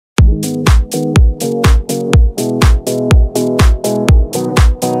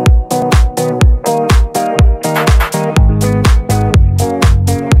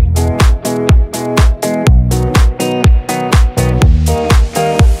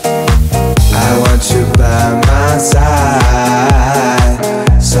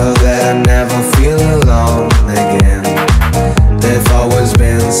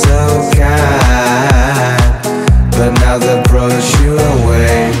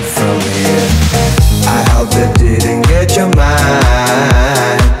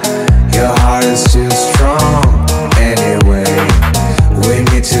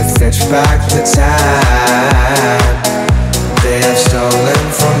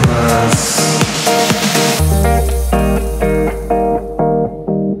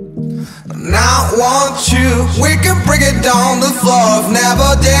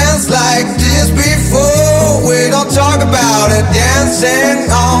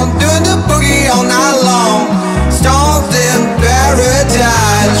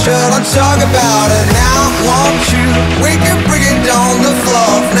about it. Now I want you. We can bring it on the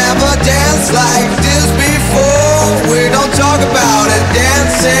floor. Never danced like this before. We don't talk about it.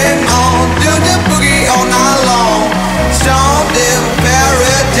 Dancing on, do the boogie all night long. Stoned in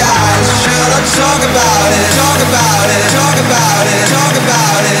paradise. Should I talk about it? Talk about it. Talk about it. Talk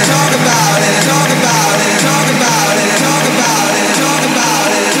about it. Talk about it. Talk about it. Talk about it. Talk about it. Talk about it. Talk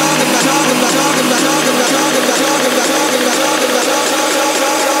about it. Talk about. Talk about. Talk about. Talk about. Talk about.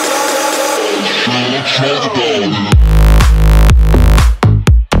 Talk about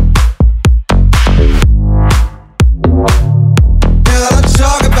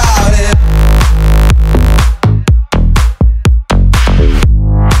it.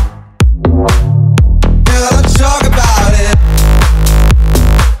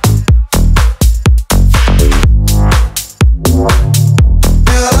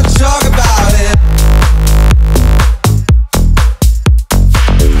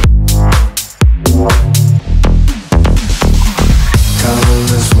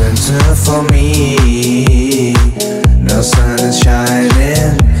 For me, no sun is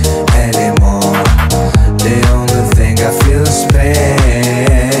shining anymore. The only thing I feel is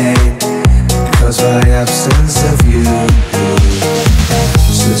pain, caused by absence of you.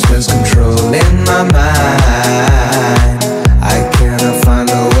 Suspense controlling my mind. I cannot find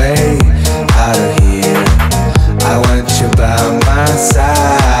a way out of here. I want you by my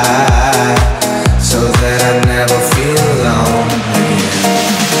side, so that I never feel alone again.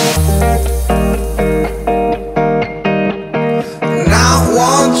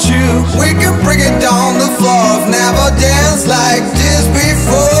 We can bring it on the floor. Never danced like this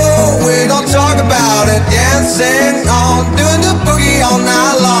before. We don't talk about it. Dancing on, doing the boogie all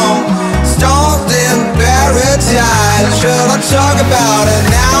night long. Stoned in paradise. Should I talk about it?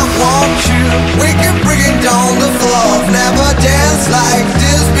 Now I want you. We can bring it on the floor. Never danced like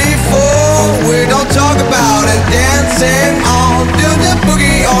this before. We don't talk about it. Dancing on, doing the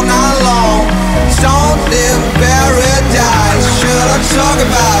boogie all night long. Stoned in paradise. Should I talk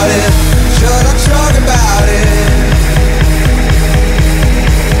about it? Should I talk about it?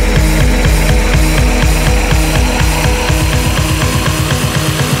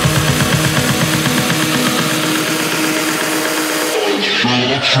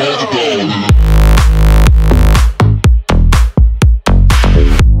 Should I talk about it?